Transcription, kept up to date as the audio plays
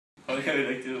I'd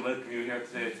like to welcome you here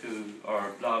today to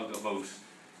our blog about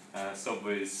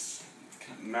Subway's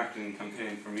marketing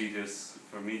campaign for media.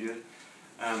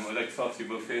 I'd like to talk to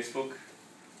you about Facebook.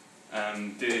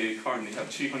 They currently have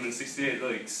 368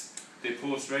 likes. They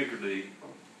post regularly.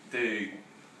 They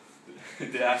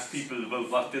ask people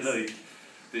about what they like.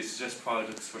 They suggest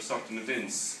products for certain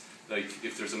events. Like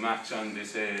if there's a match on, they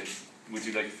say, would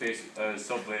you like a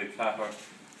Subway platter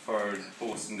for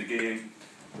hosting the game?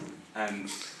 And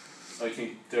I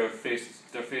think their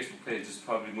Facebook page is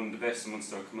probably one of the best amongst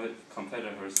their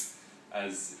competitors,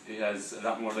 as it has a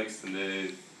lot more likes than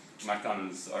the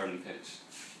McDonald's Ireland page.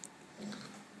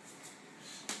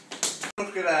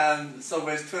 Look at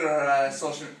Subway's Twitter,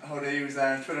 how they use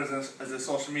Twitter as a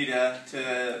social media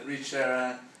to reach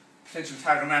their potential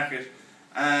target market.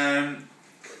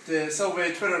 The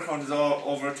Subway Twitter account is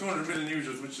over 200 million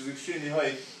users, which is extremely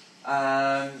high.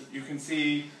 You can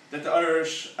see that the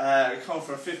Irish account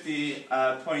for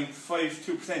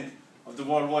 50.52% of the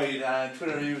worldwide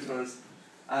Twitter users.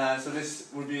 So this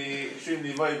would be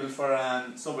extremely viable for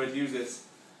Subway to use this.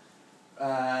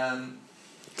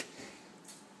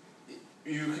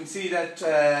 You can see that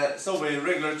Subway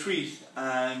regular tweet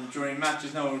during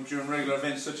matches now, during regular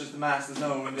events such as the Masters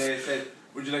now, when they said,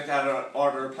 would you like to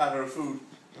order a platter of food,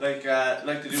 like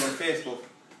they do on Facebook.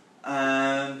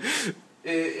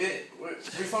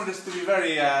 We found this to be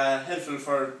very helpful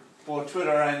for both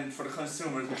Twitter and for the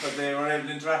consumers, because they were able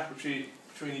to interact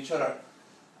between each other.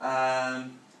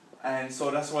 And so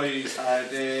that's why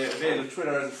they availed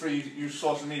Twitter as a free use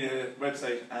social media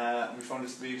website, and we found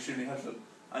this to be extremely helpful.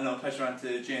 I now pass you on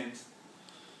to James.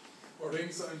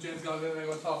 Mornings, I'm James Galvin, and I'm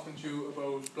going to talk to you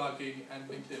about blogging and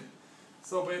LinkedIn.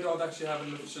 Subway don't actually have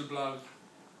an official blog,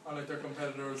 unlike their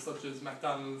competitors such as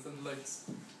McDonald's and the likes,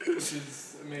 which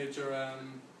is a major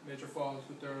fault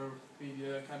with their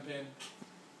media campaign.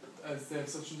 As they have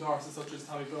such endorsers such as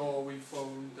Tommy Blow, we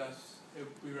found that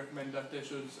we recommend that they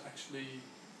should actually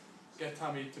get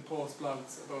Tommy to post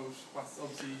blogs about what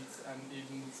Subs eats, and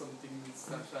even some things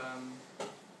that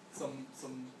some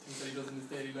things that he does in his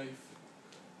daily life.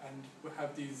 And we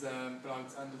have these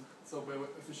blogs on the Subway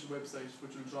official website,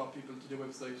 which will draw people to the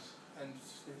website and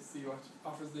see what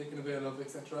offers they can avail of,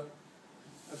 etc.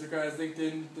 As regards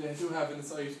LinkedIn, they do have a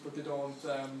site, but they don't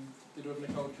have an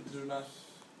account, but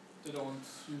they don't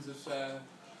use it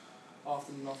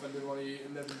often enough, and they've only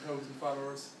 11,000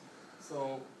 followers.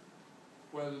 So,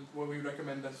 well, we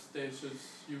recommend that they should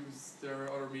use their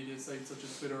other media sites such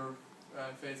as Twitter,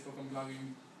 Facebook and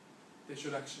blogging. They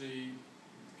should actually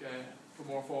put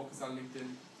more focus on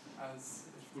LinkedIn, as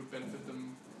it would benefit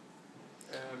them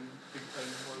big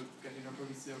time while getting their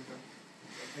publicity out there.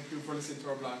 So thank you for listening to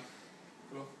our blog.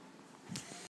 Good luck.